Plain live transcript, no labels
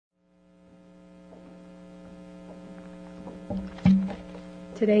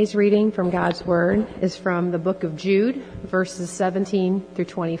Today's reading from God's Word is from the book of Jude, verses 17 through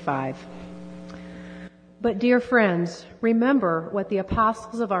 25. But dear friends, remember what the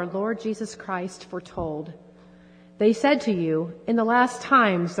apostles of our Lord Jesus Christ foretold. They said to you, in the last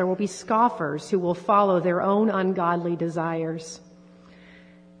times there will be scoffers who will follow their own ungodly desires.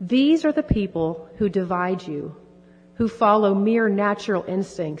 These are the people who divide you, who follow mere natural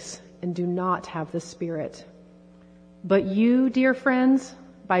instincts and do not have the Spirit. But you, dear friends,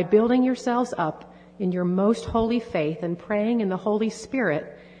 by building yourselves up in your most holy faith and praying in the Holy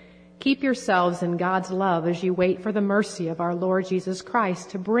Spirit, keep yourselves in God's love as you wait for the mercy of our Lord Jesus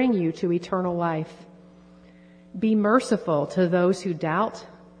Christ to bring you to eternal life. Be merciful to those who doubt.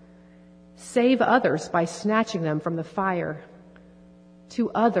 Save others by snatching them from the fire. To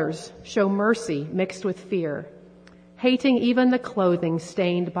others, show mercy mixed with fear, hating even the clothing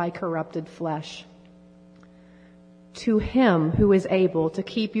stained by corrupted flesh. To him who is able to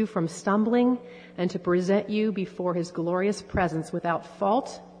keep you from stumbling and to present you before his glorious presence without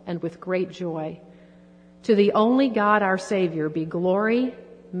fault and with great joy. To the only God our Savior be glory,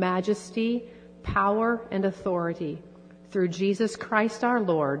 majesty, power, and authority through Jesus Christ our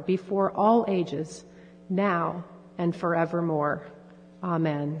Lord before all ages, now and forevermore.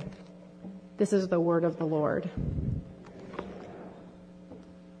 Amen. This is the word of the Lord.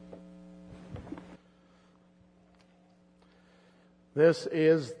 This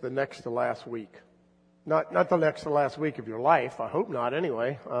is the next to last week. Not the next to last week of your life. I hope not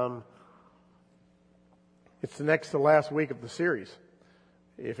anyway. It's the next to last week of the series.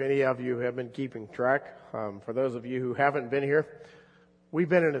 If any of you have been keeping track, for those of you who haven't been here, we've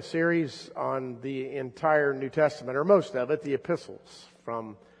been in a series on the entire New Testament, or most of it, the epistles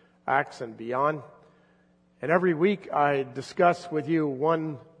from Acts and beyond. And every week I discuss with you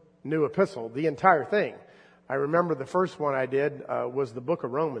one new epistle, the entire thing. I remember the first one I did was the book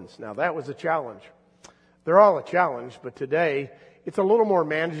of Romans. Now, that was a challenge. They're all a challenge, but today it's a little more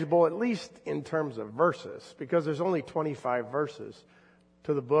manageable, at least in terms of verses, because there's only 25 verses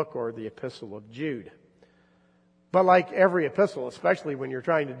to the book or the Epistle of Jude. But like every epistle, especially when you're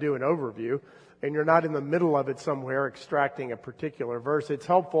trying to do an overview and you're not in the middle of it somewhere extracting a particular verse, it's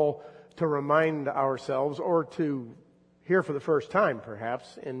helpful to remind ourselves, or to hear for the first time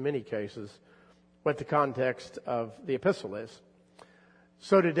perhaps in many cases, what the context of the epistle is.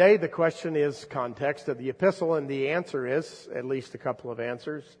 So today the question is context of the epistle, and the answer is, at least a couple of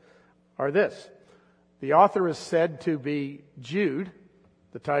answers, are this. The author is said to be Jude,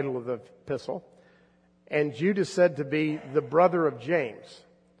 the title of the epistle, and Jude is said to be the brother of James.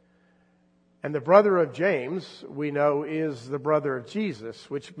 And the brother of James, we know, is the brother of Jesus,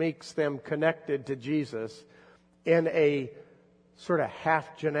 which makes them connected to Jesus in a sort of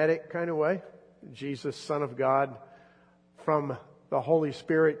half-genetic kind of way. Jesus, Son of God, from the Holy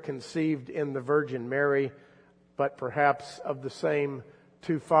Spirit, conceived in the Virgin Mary, but perhaps of the same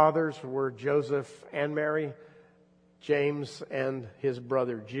two fathers were Joseph and Mary, James and his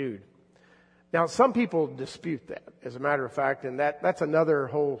brother Jude. Now, some people dispute that, as a matter of fact, and that's another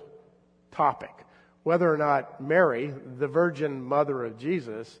whole topic. Whether or not Mary, the Virgin Mother of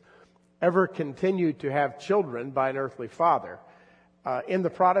Jesus, ever continued to have children by an earthly father. In the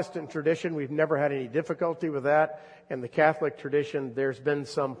Protestant tradition, we've never had any difficulty with that. In the Catholic tradition, there's been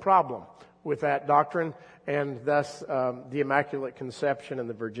some problem with that doctrine, and thus the Immaculate Conception and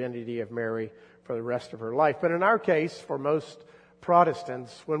the virginity of Mary for the rest of her life. But in our case, for most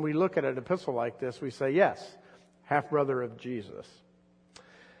Protestants, when we look at an epistle like this, we say, yes, half-brother of Jesus.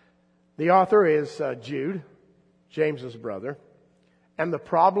 The author is Jude, James's brother, and the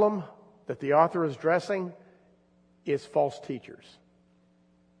problem that the author is addressing is false teachers.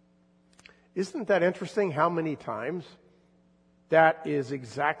 Isn't that interesting how many times that is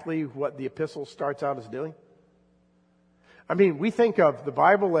exactly what the epistle starts out as doing? I mean, we think of the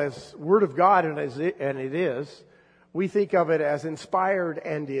Bible as Word of God, and it is. We think of it as inspired,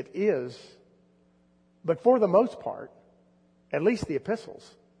 and it is. But for the most part, at least the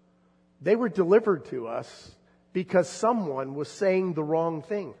epistles, they were delivered to us because someone was saying the wrong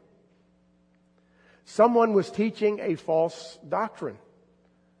thing. Someone was teaching a false doctrine.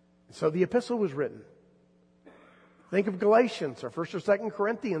 So the epistle was written. Think of Galatians or 1st or 2nd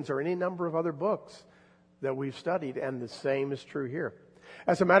Corinthians or any number of other books that we've studied, and the same is true here.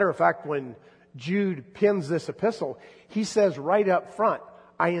 As a matter of fact, when Jude pens this epistle, he says right up front,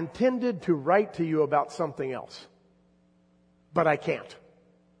 I intended to write to you about something else, but I can't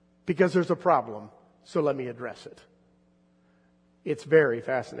because there's a problem, so let me address it. It's very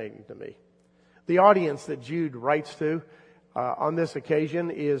fascinating to me. The audience that Jude writes to on this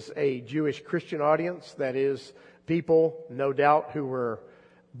occasion is a Jewish Christian audience. That is, people, no doubt, who were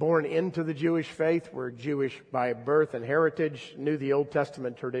born into the Jewish faith, were Jewish by birth and heritage, knew the Old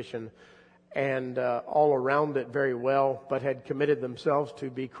Testament tradition and all around it very well, but had committed themselves to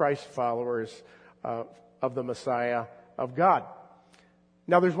be Christ followers of the Messiah of God.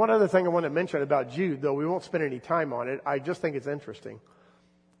 Now, there's one other thing I want to mention about Jude, though we won't spend any time on it. I just think it's interesting.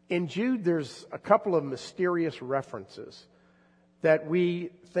 In Jude, there's a couple of mysterious references that we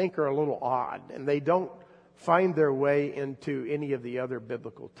think are a little odd, and they don't find their way into any of the other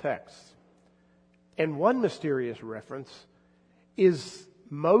biblical texts. And one mysterious reference is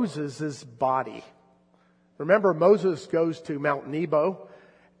Moses' body. Remember, Moses goes to Mount Nebo,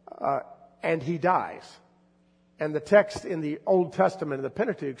 and he dies. And the text in the Old Testament in the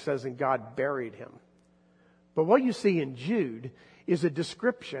Pentateuch says, and God buried him. But what you see in Jude is a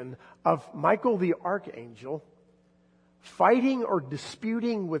description of Michael the archangel fighting or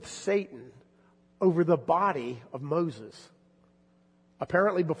disputing with Satan over the body of Moses,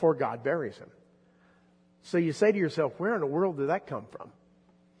 apparently before God buries him. So you say to yourself, where in the world did that come from?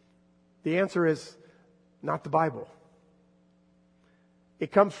 The answer is not the Bible.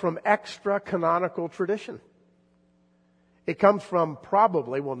 It comes from extra-canonical tradition. It comes from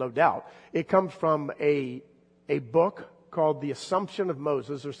probably, well, no doubt, it comes from a book called The Assumption of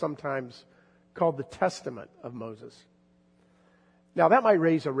Moses, or sometimes called the Testament of Moses. Now, that might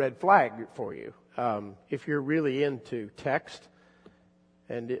raise a red flag for you if you're really into text,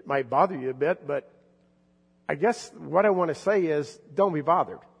 and it might bother you a bit, but I guess what I want to say is don't be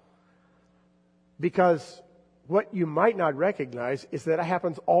bothered. Because what you might not recognize is that it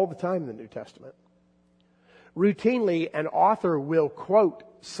happens all the time in the New Testament. Routinely, an author will quote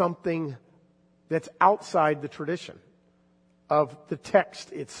something that's outside the tradition of the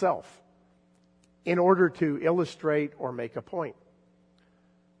text itself in order to illustrate or make a point.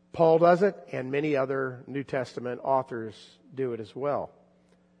 Paul does it, and many other New Testament authors do it as well.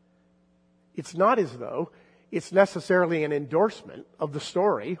 It's not as though it's necessarily an endorsement of the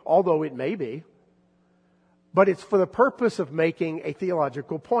story, although it may be, but it's for the purpose of making a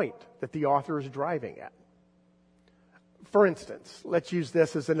theological point that the author is driving at. For instance, let's use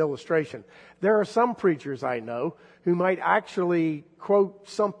this as an illustration. There are some preachers I know who might actually quote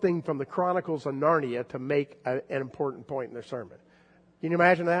something from the Chronicles of Narnia to make an important point in their sermon. Can you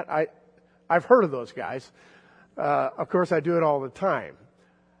imagine that? I've heard of those guys. Of course, I do it all the time.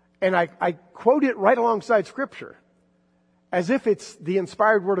 And I quote it right alongside Scripture, as if it's the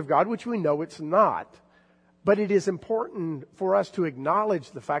inspired Word of God, which we know it's not. But it is important for us to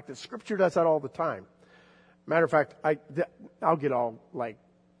acknowledge the fact that Scripture does that all the time. Matter of fact, I'll get all like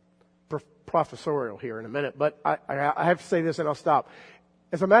professorial here in a minute, but I have to say this and I'll stop.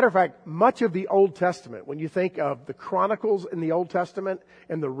 As a matter of fact, much of the Old Testament, when you think of the Chronicles in the Old Testament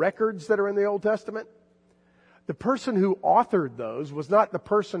and the records that are in the Old Testament, the person who authored those was not the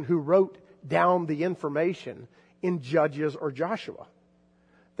person who wrote down the information in Judges or Joshua.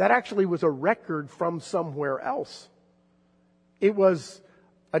 That actually was a record from somewhere else. It was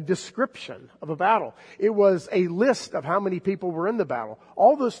a description of a battle. It was a list of how many people were in the battle.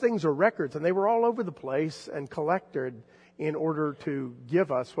 All those things are records, and they were all over the place and collected in order to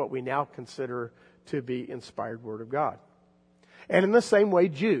give us what we now consider to be inspired Word of God. And in the same way,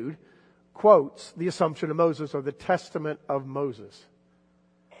 Jude quotes the Assumption of Moses, or the Testament of Moses.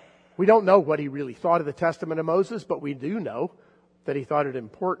 We don't know what he really thought of the Testament of Moses, but we do know that he thought it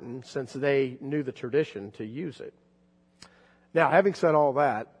important since they knew the tradition to use it. Now, having said all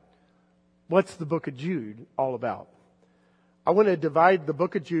that, what's the book of Jude all about? I want to divide the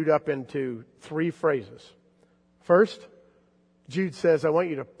book of Jude up into 3 phrases. First, Jude says, I want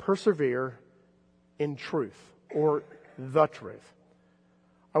you to persevere in truth, or the truth.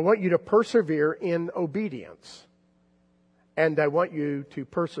 I want you to persevere in obedience. And I want you to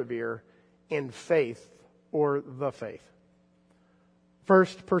persevere in faith, or the faith.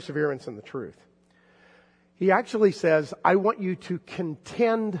 First, perseverance in the truth. He actually says, I want you to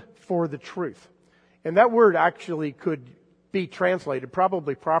contend for the truth. And that word actually could be translated,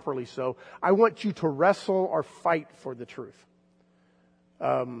 probably properly so, I want you to wrestle or fight for the truth.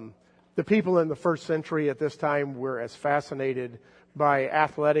 The people in the first century at this time were as fascinated by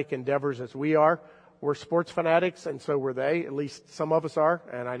athletic endeavors as we are. We're sports fanatics, and so were they. At least some of us are,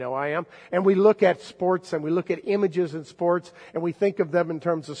 and I know I am. And we look at sports, and we look at images in sports, and we think of them in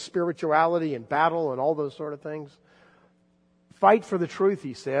terms of spirituality and battle and all those sort of things. Fight for the truth,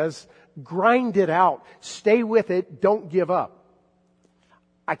 he says. Grind it out. Stay with it. Don't give up.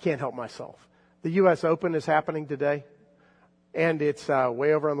 I can't help myself. The U.S. Open is happening today, and it's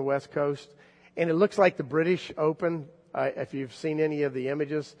way over on the West Coast. And it looks like the British Open if you've seen any of the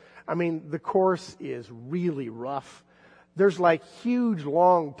images. I mean, the course is really rough. There's like huge,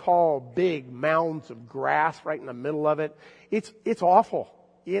 long, tall, big mounds of grass right in the middle of it. It's awful.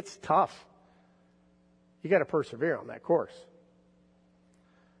 It's tough. You got to persevere on that course.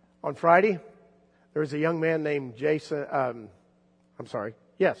 On Friday, there was a young man named Jason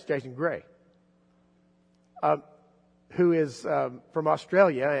Gray, who is from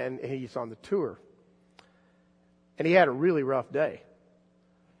Australia, and he's on the tour. And he had a really rough day.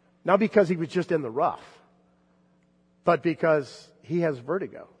 Not because he was just in the rough, but because he has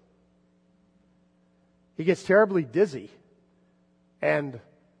vertigo. He gets terribly dizzy. And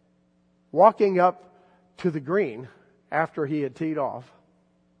walking up to the green after he had teed off,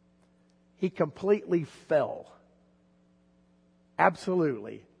 he completely fell.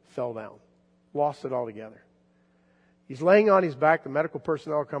 Absolutely fell down. Lost it altogether. He's laying on his back. The medical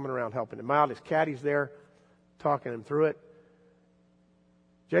personnel are coming around helping him out. His caddy's there talking him through it.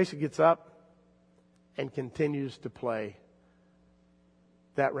 Jason gets up and continues to play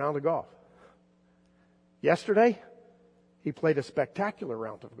that round of golf. Yesterday, he played a spectacular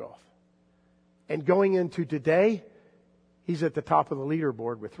round of golf. And going into today, he's at the top of the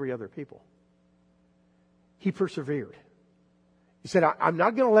leaderboard with 3 other people. He persevered. He said, I'm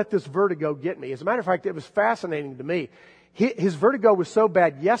not going to let this vertigo get me. As a matter of fact, it was fascinating to me. His vertigo was so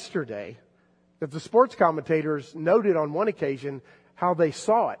bad yesterday that the sports commentators noted on one occasion how they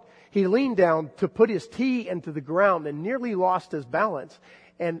saw it. He leaned down to put his tee into the ground and nearly lost his balance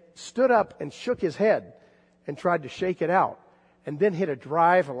and stood up and shook his head and tried to shake it out and then hit a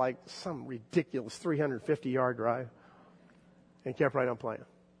drive like some ridiculous 350-yard drive and kept right on playing.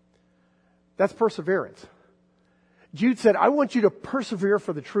 That's perseverance. Jude said, I want you to persevere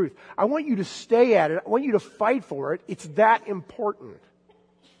for the truth. I want you to stay at it. I want you to fight for it. It's that important.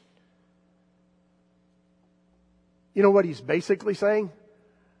 You know what he's basically saying?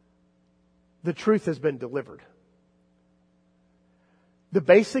 The truth has been delivered. The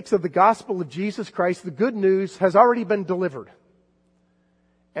basics of the gospel of Jesus Christ, the good news, has already been delivered.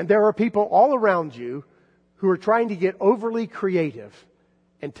 And there are people all around you who are trying to get overly creative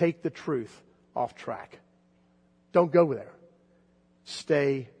and take the truth off track. Don't go there.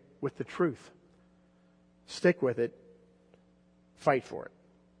 Stay with the truth. Stick with it. Fight for it.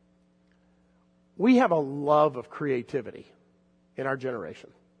 We have a love of creativity in our generation.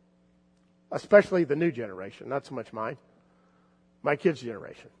 Especially the new generation, not so much mine. My kids'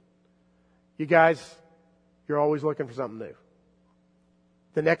 generation. You guys, you're always looking for something new.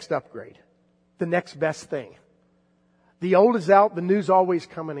 The next upgrade. The next best thing. The old is out, the new's always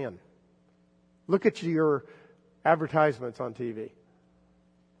coming in. Look at your advertisements on TV.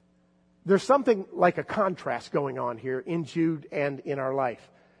 There's something like a contrast going on here in Jude and in our life.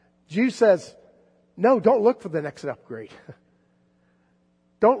 Jude says, no, don't look for the next upgrade.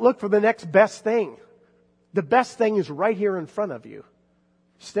 Don't look for the next best thing. The best thing is right here in front of you.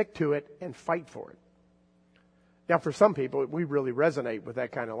 Stick to it and fight for it. Now, for some people, we really resonate with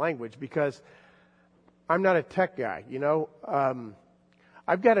that kind of language because I'm not a tech guy. You know,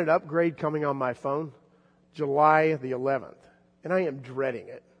 I've got an upgrade coming on my phone, July the 11th, and I am dreading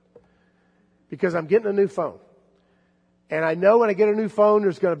it because I'm getting a new phone. And I know when I get a new phone,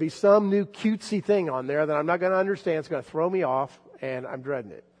 there's going to be some new cutesy thing on there that I'm not going to understand. It's going to throw me off, and I'm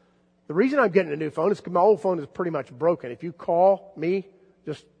dreading it. The reason I'm getting a new phone is because my old phone is pretty much broken. If you call me,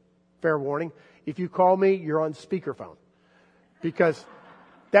 just fair warning, if you call me, you're on speakerphone. Because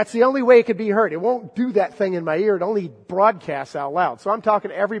that's the only way it could be heard. It won't do that thing in my ear. It only broadcasts out loud. So I'm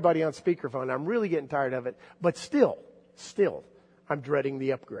talking to everybody on speakerphone. I'm really getting tired of it. But still, I'm dreading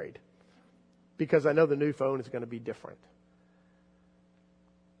the upgrade. Because I know the new phone is going to be different.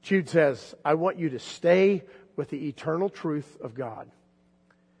 Jude says, I want you to stay with the eternal truth of God.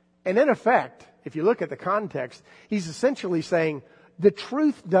 And in effect, if you look at the context, he's essentially saying the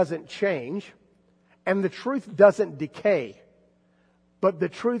truth doesn't change and the truth doesn't decay, but the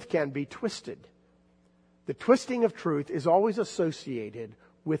truth can be twisted. The twisting of truth is always associated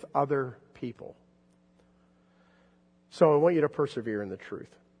with other people. So I want you to persevere in the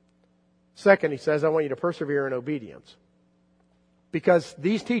truth. Second, he says, I want you to persevere in obedience. Because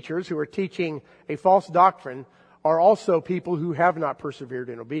these teachers who are teaching a false doctrine are also people who have not persevered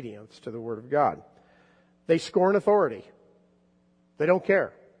in obedience to the Word of God. They scorn authority. They don't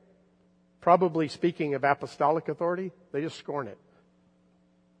care. Probably speaking of apostolic authority, they just scorn it.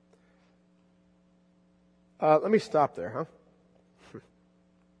 Let me stop there, huh?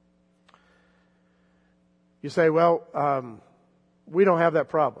 You say, well, we don't have that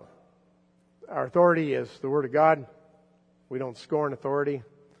problem. Our authority is the Word of God. We don't scorn authority.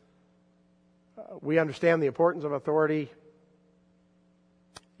 We understand the importance of authority.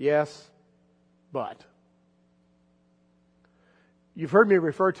 Yes, but. You've heard me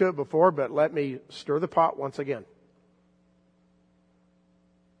refer to it before, but let me stir the pot once again.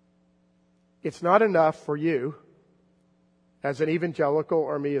 It's not enough for you as an evangelical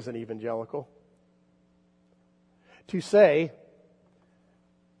or me as an evangelical to say,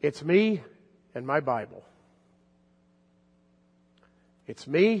 it's me and my Bible. It's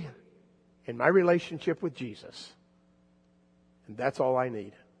me and my relationship with Jesus. And that's all I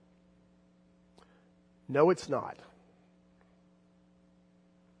need. No, it's not.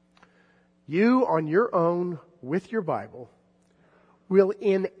 You on your own with your Bible will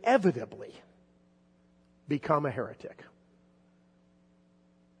inevitably become a heretic.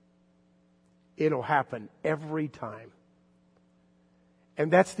 It'll happen every time.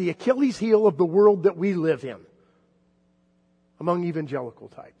 And that's the Achilles heel of the world that we live in among evangelical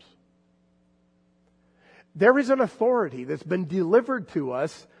types. There is an authority that's been delivered to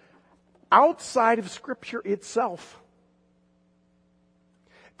us outside of Scripture itself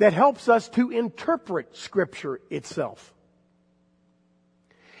that helps us to interpret Scripture itself.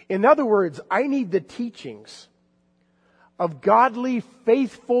 In other words, I need the teachings of godly,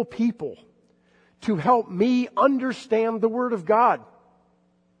 faithful people to help me understand the Word of God.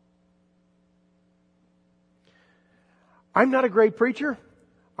 I'm not a great preacher.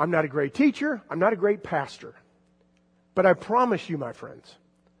 I'm not a great teacher. I'm not a great pastor. But I promise you, my friends,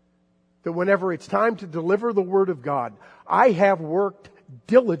 that whenever it's time to deliver the Word of God, I have worked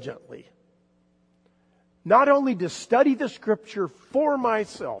diligently, not only to study the Scripture for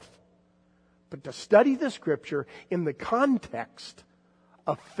myself, but to study the Scripture in the context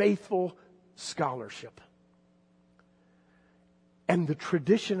of faithful scholarship and the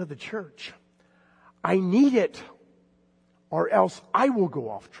tradition of the church. I need it, or else I will go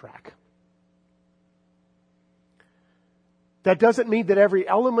off track. That doesn't mean that every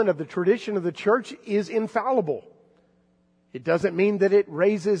element of the tradition of the church is infallible. It doesn't mean that it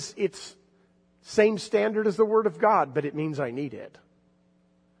raises its same standard as the Word of God, but it means I need it.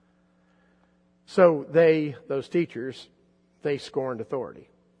 So those teachers, they scorned authority.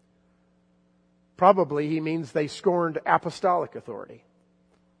 Probably he means they scorned apostolic authority.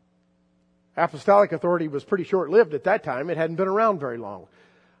 Apostolic authority was pretty short-lived at that time. It hadn't been around very long.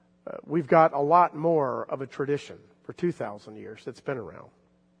 We've got a lot more of a tradition for 2,000 years that's been around.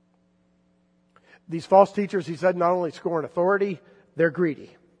 These false teachers, he said, not only scorn authority, they're greedy.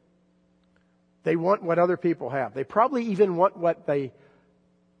 They want what other people have. They probably even want what the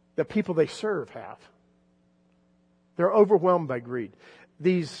people they serve have. They're overwhelmed by greed.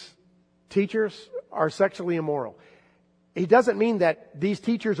 These teachers are sexually immoral. He doesn't mean that these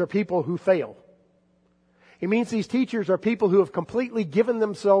teachers are people who fail. He means these teachers are people who have completely given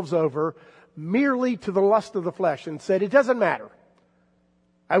themselves over merely to the lust of the flesh and said, it doesn't matter.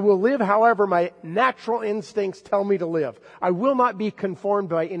 I will live however my natural instincts tell me to live. I will not be conformed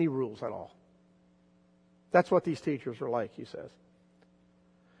by any rules at all. That's what these teachers are like, he says.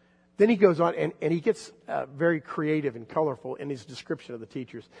 Then he goes on and he gets very creative and colorful in his description of the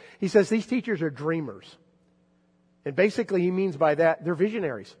teachers. He says these teachers are dreamers. And basically he means by that, they're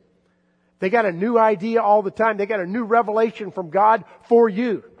visionaries. They got a new idea all the time. They got a new revelation from God for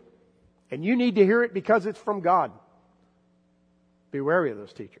you. And you need to hear it because it's from God. Be wary of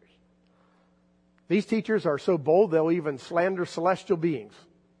those teachers. These teachers are so bold they'll even slander celestial beings.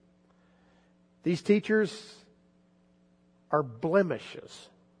 These teachers are blemishes.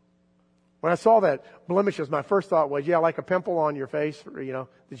 When I saw that, blemishes, my first thought was, yeah, like a pimple on your face, that you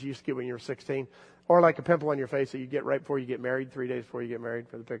used to get when you were 16. Or like a pimple on your face that you get right before you get married, 3 days before you get married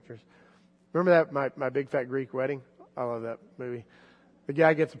for the pictures. Remember that, my Big Fat Greek Wedding? I love that movie. The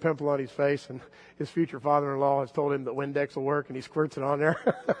guy gets a pimple on his face and his future father-in-law has told him that Windex will work and he squirts it on there.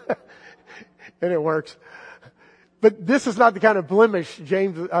 And it works. But this is not the kind of blemish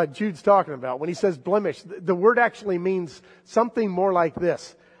Jude's talking about. When he says blemish, the word actually means something more like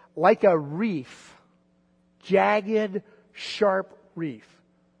this. Like a reef. Jagged, sharp reef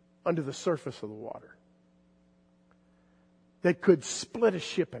under the surface of the water. That could split a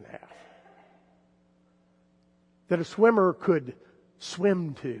ship in half. That a swimmer could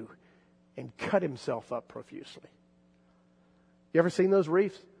swim to and cut himself up profusely. You ever seen those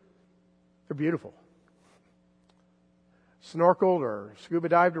reefs? They're beautiful. Snorkeled or scuba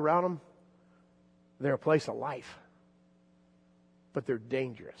dived around them. They're a place of life. But they're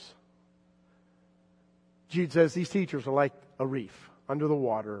dangerous. Jude says these teachers are like a reef under the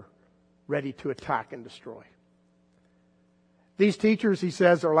water, ready to attack and destroy. These teachers, he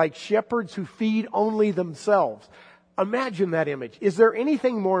says, are like shepherds who feed only themselves. Imagine that image. Is there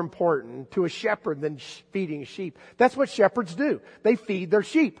anything more important to a shepherd than feeding sheep? That's what shepherds do. They feed their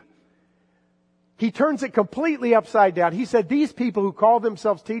sheep. He turns it completely upside down. He said these people who call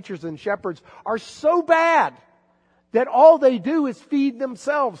themselves teachers and shepherds are so bad that all they do is feed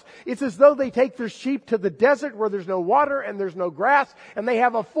themselves. It's as though they take their sheep to the desert where there's no water and there's no grass, and they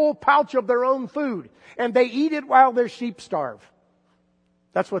have a full pouch of their own food, and they eat it while their sheep starve.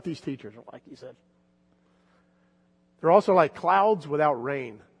 That's what these teachers are like, he said. They're also like clouds without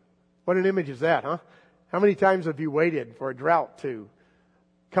rain. What an image is that, huh? How many times have you waited for a drought to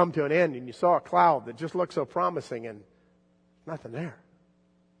come to an end and you saw a cloud that just looked so promising and nothing there?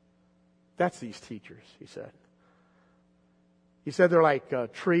 That's these teachers, he said. He said they're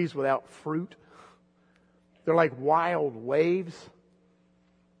like trees without fruit. They're like wild waves.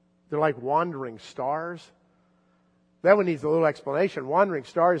 They're like wandering stars. That one needs a little explanation. Wandering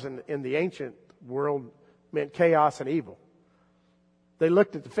stars in the ancient world meant chaos and evil. They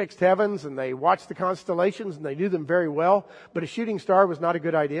looked at the fixed heavens and they watched the constellations and they knew them very well. But a shooting star was not a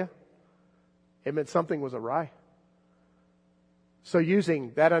good idea. It meant something was awry. So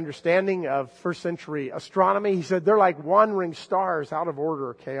using that understanding of first century astronomy, he said they're like wandering stars, out of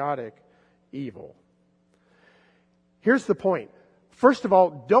order, chaotic, evil. Here's the point. First of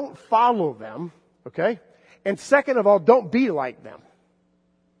all, don't follow them, okay? And second of all, don't be like them.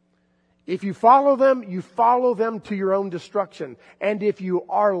 If you follow them to your own destruction. And if you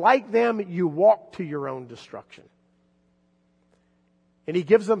are like them, you walk to your own destruction. And he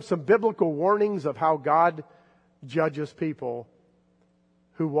gives them some biblical warnings of how God judges people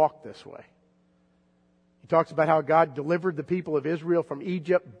who walk this way. He talks about how God delivered the people of Israel from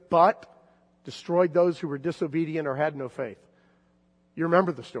Egypt, but destroyed those who were disobedient or had no faith. You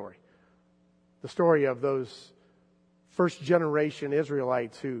remember the story. The story of those first generation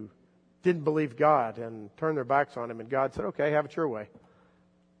Israelites who didn't believe God and turned their backs on Him. And God said, okay, have it your way.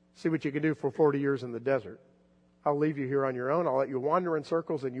 See what you can do for 40 years in the desert. I'll leave you here on your own. I'll let you wander in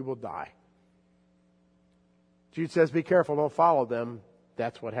circles and you will die. Jude says, be careful, don't follow them.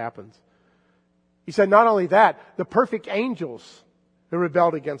 That's what happens. He said not only that, the perfect angels who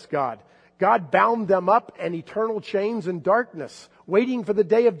rebelled against God. God bound them up in eternal chains and darkness, waiting for the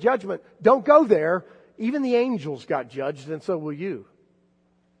day of judgment. Don't go there. Even the angels got judged, and so will you.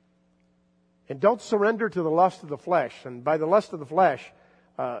 And don't surrender to the lust of the flesh. And by the lust of the flesh,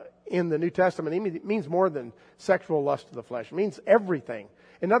 in the New Testament, it means more than sexual lust of the flesh. It means everything.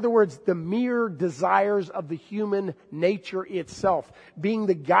 In other words, the mere desires of the human nature itself, being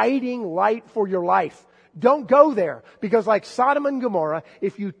the guiding light for your life. Don't go there, because like Sodom and Gomorrah,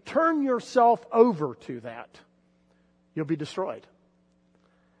 if you turn yourself over to that, you'll be destroyed.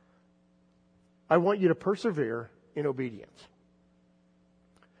 I want you to persevere in obedience.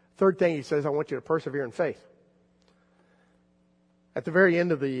 Third thing he says, I want you to persevere in faith. At the very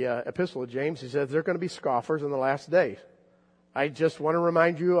end of the Epistle of James, he says there are going to be scoffers in the last days. I just want to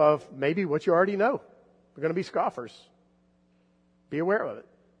remind you of maybe what you already know. There are going to be scoffers. Be aware of it.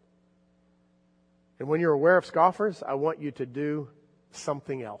 And when you're aware of scoffers, I want you to do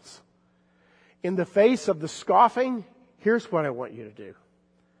something else. In the face of the scoffing, here's what I want you to do.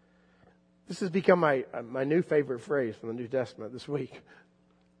 This has become my new favorite phrase from the New Testament this week.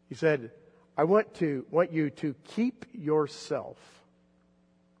 He said, I want you to keep yourself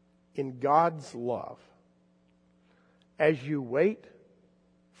in God's love as you wait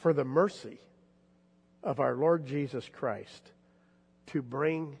for the mercy of our Lord Jesus Christ to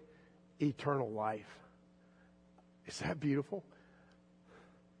bring eternal life. Is that beautiful?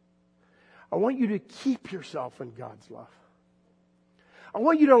 I want you to keep yourself in God's love. I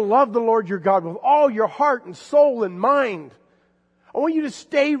want you to love the Lord your God with all your heart and soul and mind. I want you to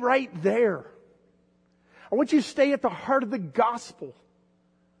stay right there. I want you to stay at the heart of the gospel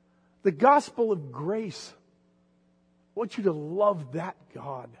of grace. I want you to love that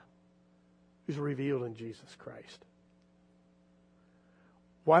God who's revealed in Jesus Christ.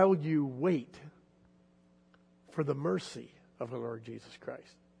 While you wait for the mercy of the Lord Jesus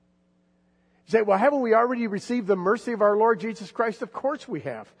Christ. You say, well, haven't we already received the mercy of our Lord Jesus Christ? Of course we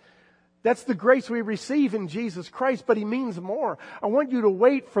have. That's the grace we receive in Jesus Christ, but He means more. I want you to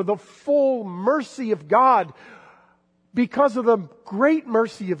wait for the full mercy of God. Because of the great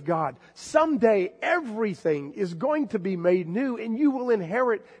mercy of God, someday everything is going to be made new and you will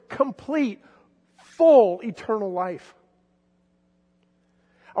inherit complete, full, eternal life.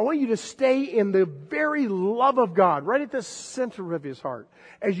 I want you to stay in the very love of God, right at the center of His heart,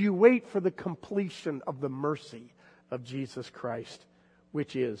 as you wait for the completion of the mercy of Jesus Christ,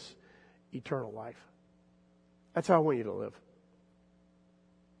 which is eternal life. That's how I want you to live.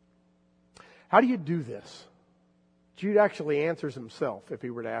 How do you do this? Jude actually answers himself if he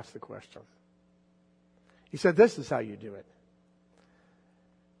were to ask the question. He said, this is how you do it.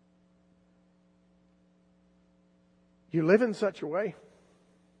 You live in such a way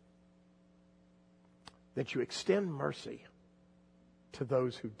that you extend mercy to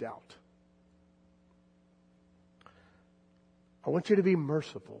those who doubt. I want you to be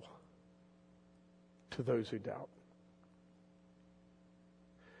merciful to those who doubt.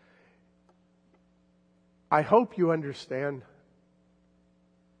 I hope you understand.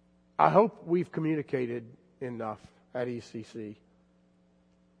 I hope we've communicated enough at ECC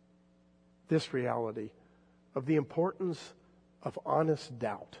this reality of the importance of honest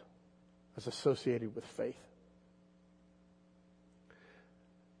doubt as associated with faith.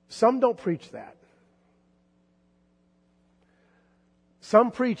 Some don't preach that.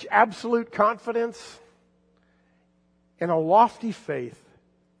 Some preach absolute confidence and a lofty faith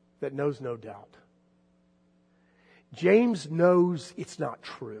that knows no doubt. James knows it's not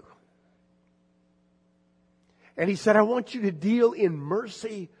true. And he said, I want you to deal in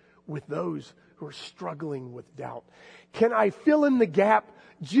mercy with those who are struggling with doubt. Can I fill in the gap?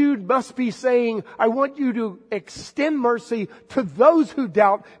 Jude must be saying, I want you to extend mercy to those who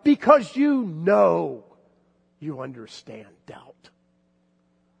doubt because you know you understand doubt.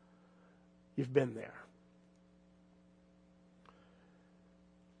 You've been there.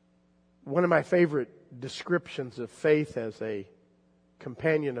 One of my favorite descriptions of faith as a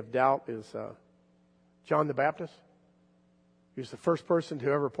companion of doubt is John the Baptist. He was the first person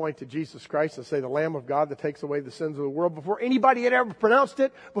to ever point to Jesus Christ and say, the Lamb of God that takes away the sins of the world, before anybody had ever pronounced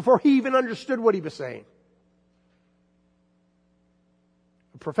it, before he even understood what he was saying.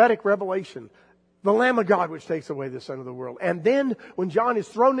 A prophetic revelation. The Lamb of God which takes away the sin of the world. And then when John is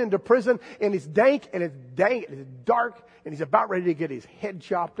thrown into prison and it's dank and it's dark and he's about ready to get his head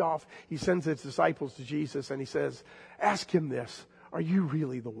chopped off, he sends his disciples to Jesus and he says, ask him this, are you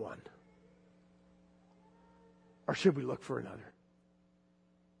really the one? Or should we look for another?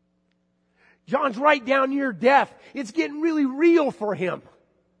 John's right down near death. It's getting really real for him.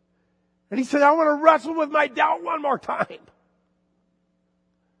 And he said, I want to wrestle with my doubt one more time.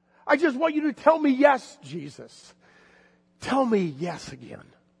 I just want you to tell me yes, Jesus. Tell me yes again.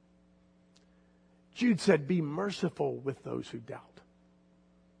 Jude said, be merciful with those who doubt.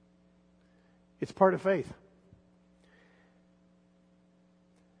 It's part of faith.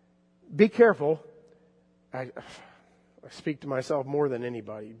 Be careful. I speak to myself more than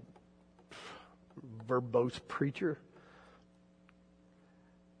anybody. Verbose preacher.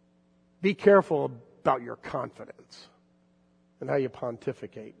 Be careful about your confidence and how you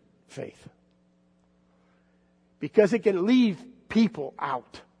pontificate faith. Because it can leave people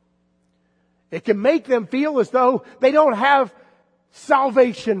out. It can make them feel as though they don't have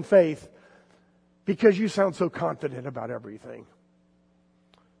salvation faith because you sound so confident about everything.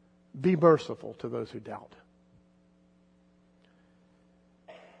 Be merciful to those who doubt.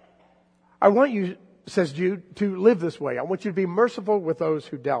 I want you, says Jude, to live this way. I want you to be merciful with those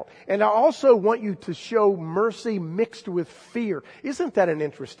who doubt. And I also want you to show mercy mixed with fear. Isn't that an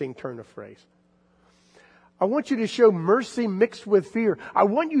interesting turn of phrase? I want you to show mercy mixed with fear. I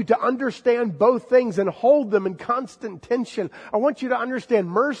want you to understand both things and hold them in constant tension. I want you to understand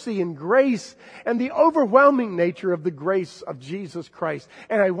mercy and grace and the overwhelming nature of the grace of Jesus Christ.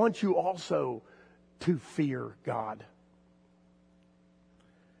 And I want you also to fear God.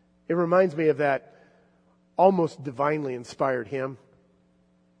 It reminds me of that almost divinely inspired hymn.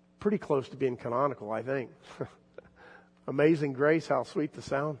 Pretty close to being canonical, I think. Amazing grace, how sweet the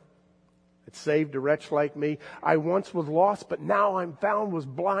sound. It saved a wretch like me. I once was lost, but now I'm found, was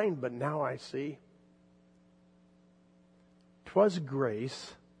blind, but now I see. 'Twas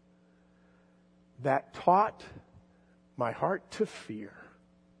grace that taught my heart to fear,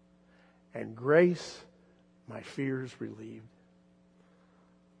 and grace my fears relieved.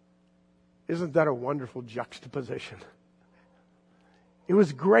 Isn't that a wonderful juxtaposition? It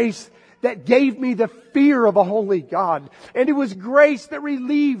was grace that gave me the fear of a holy God. And it was grace that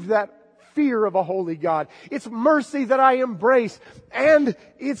relieved that fear of a holy God. It's mercy that I embrace. And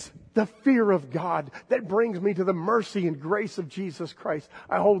it's the fear of God that brings me to the mercy and grace of Jesus Christ.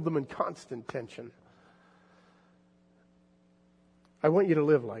 I hold them in constant tension. I want you to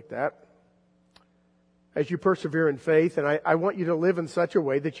live like that as you persevere in faith, and I want you to live in such a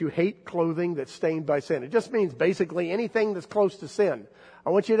way that you hate clothing that's stained by sin. It just means basically anything that's close to sin.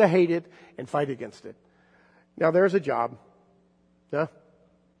 I want you to hate it and fight against it. Now there's a job. Yeah?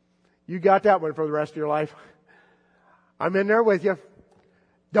 You got that one for the rest of your life. I'm in there with you.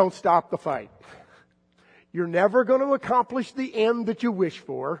 Don't stop the fight. You're never going to accomplish the end that you wish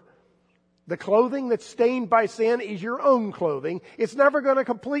for The clothing that's stained by sin is your own clothing. It's never going to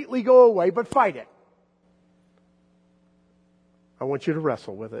completely go away, but fight it. I want you to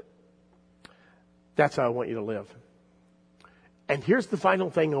wrestle with it. That's how I want you to live. And here's the final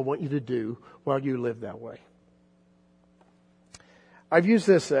thing I want you to do while you live that way. I've used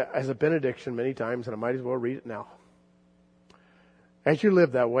this as a benediction many times, and I might as well read it now. As you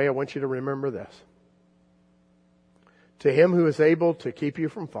live that way, I want you to remember this. To Him who is able to keep you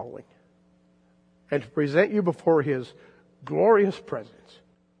from falling and to present you before His glorious presence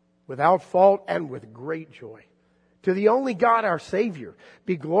without fault and with great joy. To the only God, our Savior,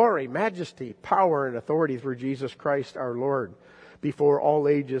 be glory, majesty, power, and authority through Jesus Christ our Lord, before all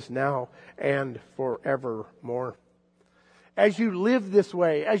ages, now and forevermore. As you live this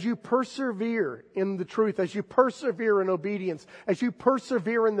way, as you persevere in the truth, as you persevere in obedience, as you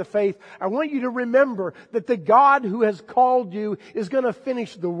persevere in the faith, I want you to remember that the God who has called you is going to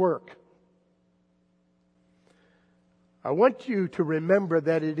finish the work. I want you to remember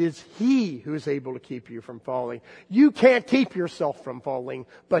that it is He who is able to keep you from falling. You can't keep yourself from falling,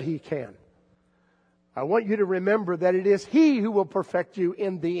 but He can. I want you to remember that it is He who will perfect you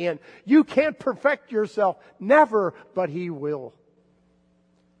in the end. You can't perfect yourself, never, but He will.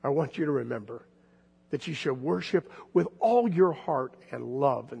 I want you to remember that you should worship with all your heart and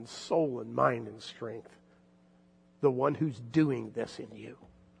love and soul and mind and strength the one who's doing this in you.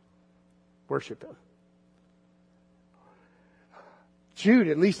 Worship Him. Jude,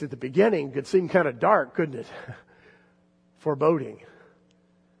 at least at the beginning, could seem kind of dark, couldn't it? Foreboding.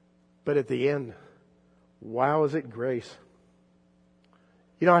 But at the end, wow, is it grace.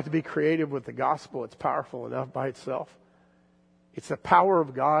 You don't have to be creative with the gospel. It's powerful enough by itself. It's the power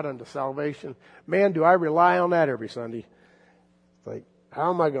of God unto salvation. Man, do I rely on that every Sunday. It's like,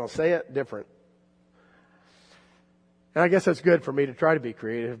 how am I going to say it different? And I guess that's good for me to try to be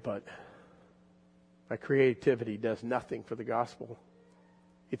creative, but my creativity does nothing for the gospel.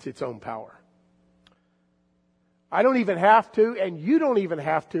 It's its own power. I don't even have to, and you don't even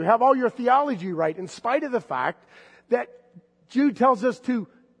have to, have all your theology right, in spite of the fact that Jude tells us to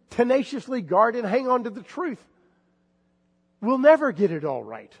tenaciously guard and hang on to the truth. We'll never get it all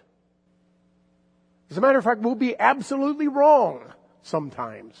right. As a matter of fact, we'll be absolutely wrong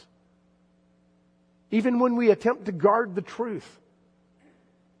sometimes. Even when we attempt to guard the truth.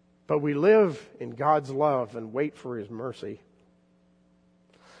 But we live in God's love and wait for His mercy.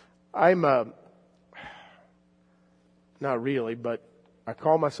 I'm not really, but I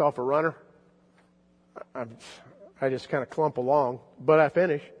call myself a runner. I just kind of clump along, but I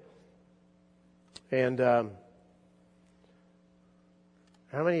finish. And how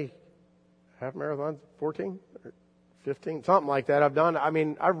many half marathons? 14 or 15? Something like that I've done. I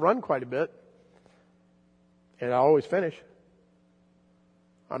mean, I've run quite a bit. And I always finish.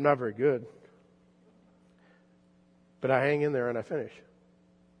 I'm not very good. But I hang in there and I finish.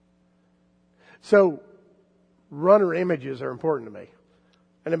 So, runner images are important to me.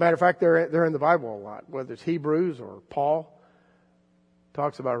 And as a matter of fact, they're in the Bible a lot. Whether it's Hebrews or Paul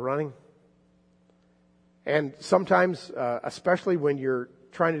talks about running. And sometimes, especially when you're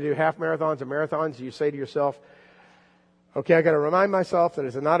trying to do half marathons and marathons, you say to yourself, okay, I got to remind myself that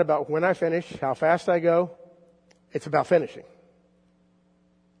it's not about when I finish, how fast I go. It's about finishing.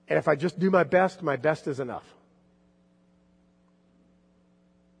 And if I just do my best is enough.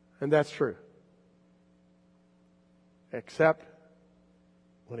 And that's true. Except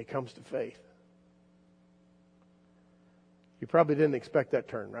when it comes to faith. You probably didn't expect that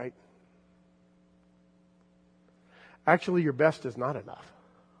turn, right? Actually, your best is not enough.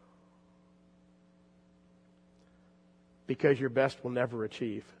 Because your best will never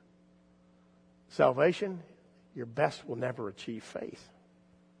achieve salvation. Your best will never achieve faith.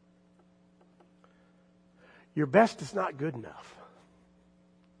 Your best is not good enough.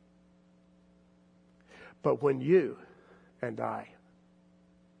 But when you and I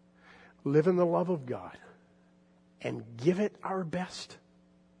live in the love of God and give it our best,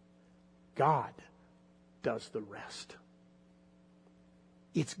 God does the rest.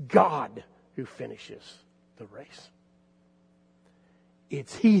 It's God who finishes the race.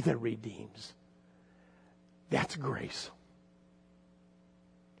 It's He that redeems. That's grace.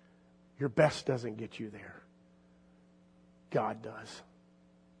 Your best doesn't get you there. God does.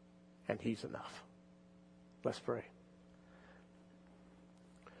 And He's enough. Let's pray.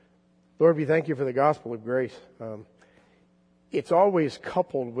 Lord, we thank You for the gospel of grace. It's always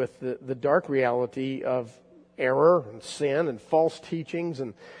coupled with the dark reality of error and sin and false teachings,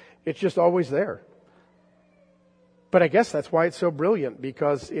 and it's just always there. But I guess that's why it's so brilliant,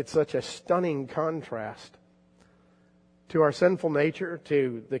 because it's such a stunning contrast to our sinful nature,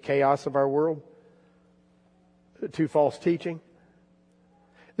 to the chaos of our world, to false teaching.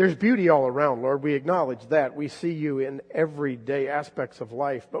 There's beauty all around, Lord. We acknowledge that. We see you in everyday aspects of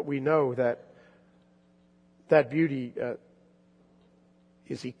life, but we know that that beauty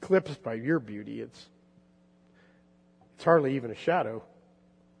is eclipsed by your beauty. It's hardly even a shadow.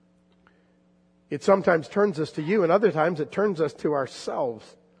 It sometimes turns us to you, and other times it turns us to ourselves.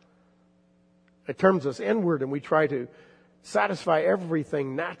 It turns us inward, and we try to satisfy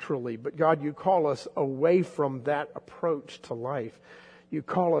everything naturally. But God, you call us away from that approach to life. You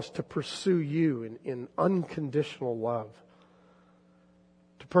call us to pursue you in unconditional love,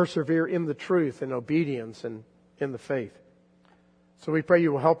 to persevere in the truth and obedience and in the faith. So we pray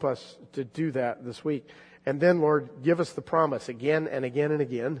you will help us to do that this week. And then, Lord, give us the promise again and again and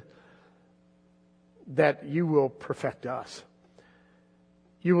again that you will perfect us.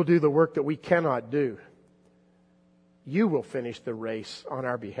 You will do the work that we cannot do. You will finish the race on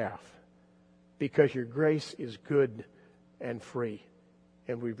our behalf because your grace is good and free.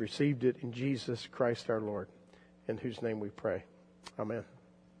 And we've received it in Jesus Christ our Lord, in whose name we pray. Amen.